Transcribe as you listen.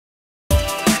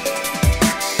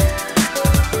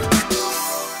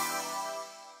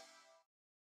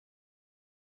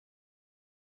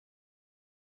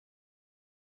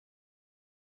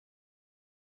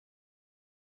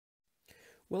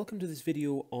Welcome to this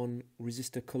video on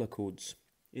resistor color codes.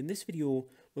 In this video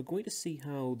we're going to see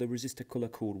how the resistor color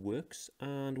code works,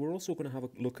 and we're also going to have a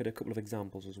look at a couple of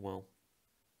examples as well.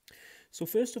 So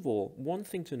first of all, one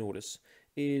thing to notice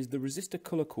is the resistor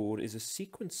color code is a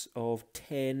sequence of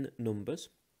 10 numbers,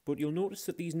 but you'll notice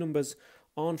that these numbers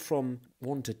aren't from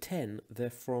 1 to 10, they're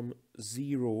from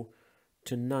 0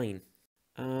 to 9.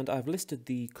 And I've listed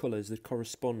the colors that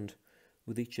correspond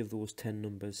with each of those 10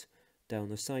 numbers down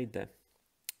the side there.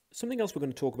 Something else we're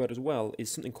going to talk about as well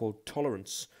is something called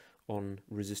tolerance on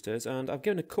resistors, and I've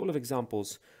given a couple of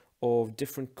examples of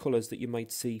different colours that you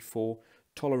might see for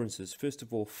tolerances. First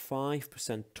of all,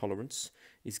 5% tolerance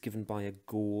is given by a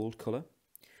gold colour,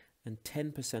 and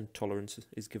 10% tolerance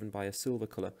is given by a silver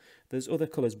colour. There's other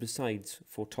colours besides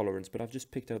for tolerance, but I've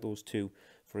just picked out those two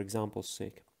for example's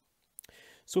sake.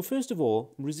 So first of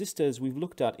all, resistors we've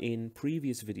looked at in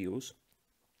previous videos.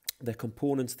 They're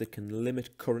components that can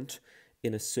limit current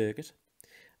in a circuit,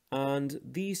 and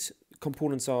these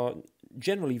components are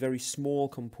generally very small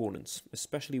components,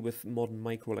 especially with modern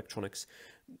microelectronics.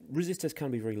 Resistors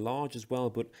can be very large as well,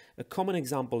 but a common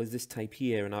example is this type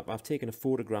here, and I've taken a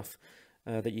photograph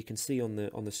that you can see on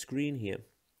the screen here,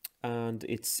 and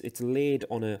it's laid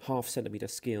on a 0.5 centimeter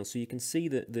scale, so you can see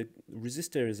that the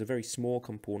resistor is a very small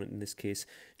component in this case,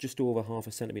 just over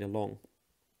 0.5 centimeter long.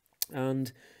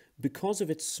 And because of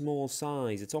its small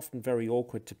size, it's often very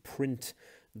awkward to print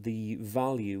the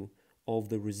value of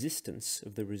the resistance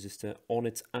of the resistor on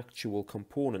its actual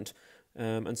component.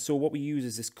 And so what we use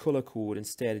is this color code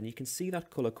instead, and you can see that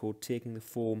color code taking the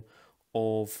form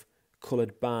of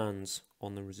colored bands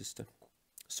on the resistor.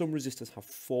 Some resistors have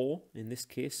 4 in this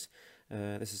case.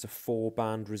 This is a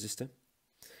 4-band resistor.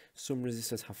 Some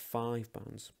resistors have 5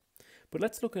 bands. But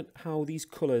let's look at how these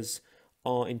colors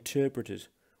are interpreted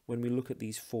when we look at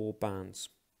these 4 bands.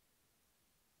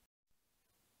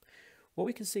 What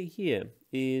we can see here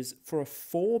is for a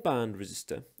 4-band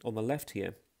resistor on the left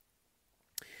here,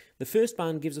 the first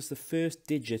band gives us the first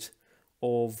digit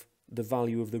of the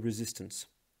value of the resistance.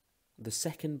 The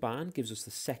second band gives us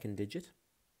the second digit.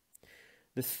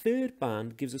 The third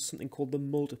band gives us something called the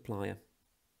multiplier.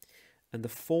 And the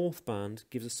fourth band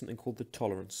gives us something called the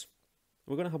tolerance.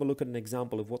 We're going to have a look at an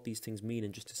example of what these things mean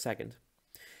in just a second.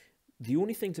 The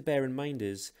only thing to bear in mind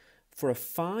is, for a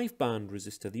 5-band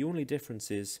resistor, the only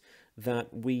difference is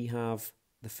that we have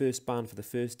the first band for the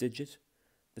first digit,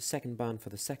 the second band for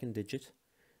the second digit,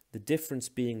 the difference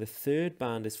being the third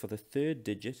band is for the third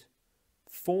digit,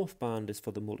 fourth band is for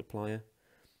the multiplier,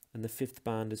 and the fifth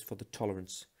band is for the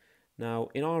tolerance. Now,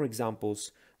 in our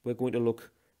examples, we're going to look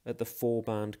at the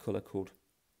 4-band color code.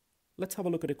 Let's have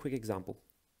a look at a quick example.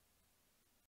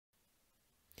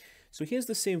 So here's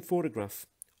the same photograph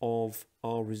of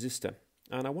our resistor,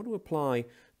 and I want to apply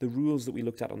the rules that we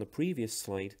looked at on the previous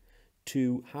slide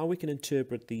to how we can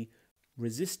interpret the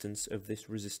resistance of this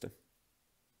resistor.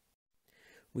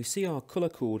 We see our color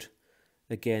code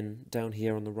again down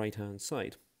here on the right hand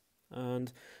side,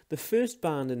 and the first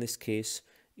band in this case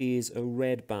is a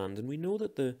red band, and we know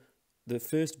that the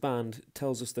first band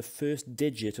tells us the first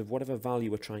digit of whatever value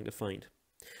we're trying to find.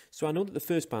 So I know that the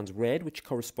first band's red, which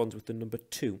corresponds with the number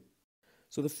 2.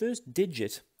 So the first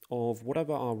digit of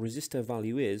whatever our resistor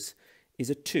value is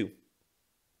a 2.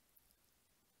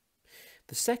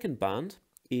 The second band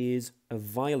is a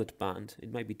violet band.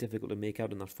 It might be difficult to make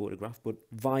out in that photograph, but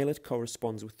violet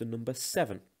corresponds with the number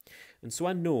 7. And so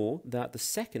I know that the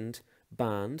second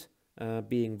band,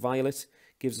 being violet,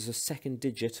 gives us a second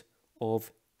digit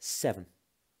of 7.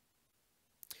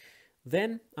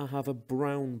 Then I have a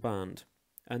brown band,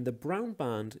 and the brown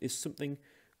band is something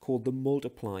called the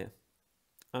multiplier.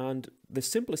 And the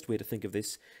simplest way to think of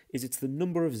this is it's the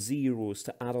number of zeros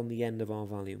to add on the end of our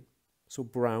value. So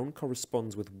brown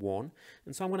corresponds with 1,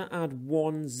 and so I'm going to add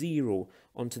 1 0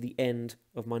 onto the end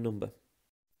of my number.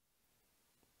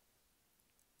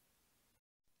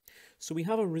 So we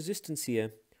have a resistance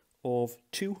here of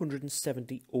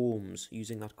 270 ohms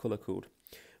using that color code.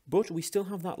 But we still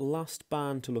have that last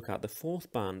band to look at, the 4th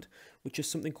band, which is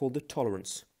something called the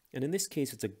tolerance. And in this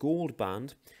case it's a gold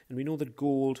band, and we know that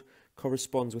gold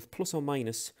corresponds with plus or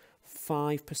minus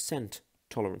 5%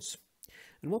 tolerance.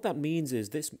 And what that means is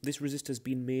this resistor has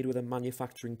been made with a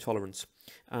manufacturing tolerance,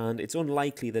 and it's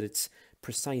unlikely that its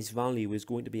precise value is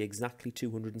going to be exactly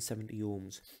 270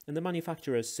 ohms. And the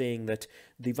manufacturer is saying that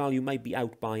the value might be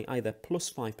out by either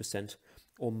plus 5%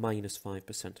 or minus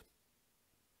 5%.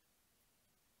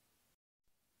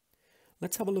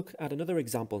 Let's have a look at another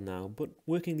example now, but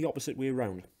working the opposite way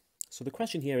around. So the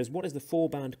question here is, what is the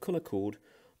 4-band color code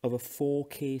of a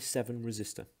 4K7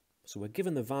 resistor? So we're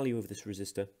given the value of this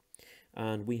resistor,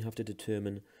 and we have to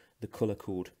determine the color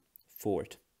code for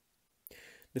it.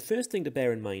 The first thing to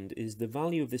bear in mind is the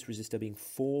value of this resistor being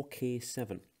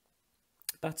 4K7.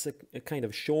 That's a kind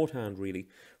of shorthand really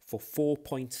for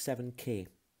 4.7K.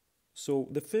 So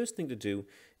the first thing to do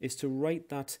is to write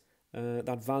that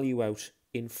value out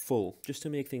in full, just to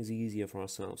make things easier for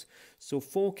ourselves. So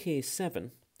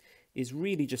 4K7 is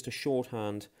really just a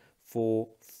shorthand for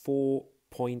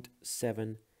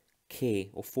 4.7K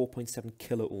or 4.7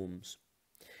 kilo ohms.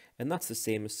 And that's the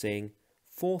same as saying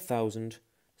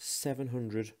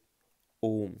 4,700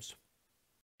 ohms.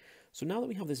 So now that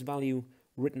we have this value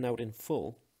written out in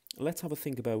full, let's have a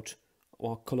think about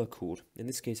our colour code, in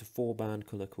this case a 4-band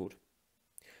colour code.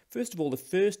 First of all, the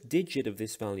first digit of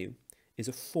this value is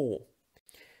a 4,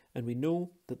 and we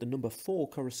know that the number 4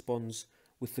 corresponds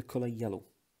with the colour yellow.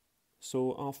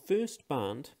 So our first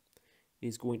band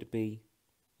is going to be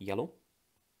yellow.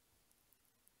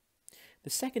 The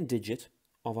second digit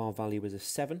of our value is a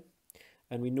 7,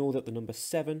 and we know that the number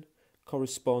 7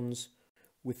 corresponds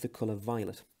with the colour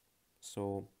violet.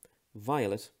 So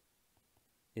violet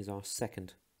is our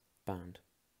second band.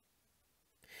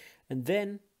 And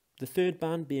then the third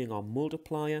band being our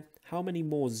multiplier, how many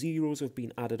more zeros have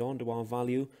been added on to our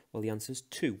value? Well, the answer is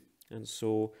 2. And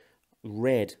so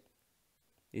red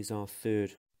is our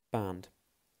third band.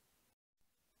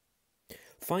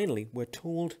 Finally, we're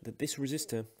told that this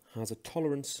resistor has a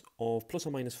tolerance of plus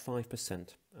or minus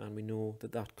 5%, and we know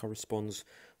that that corresponds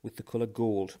with the colour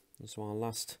gold. And so our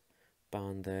last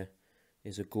band there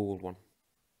is a gold one.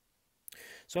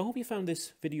 So I hope you found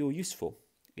this video useful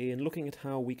in looking at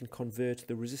how we can convert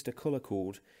the resistor colour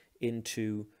code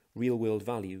into real-world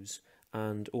values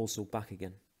and also back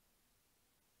again.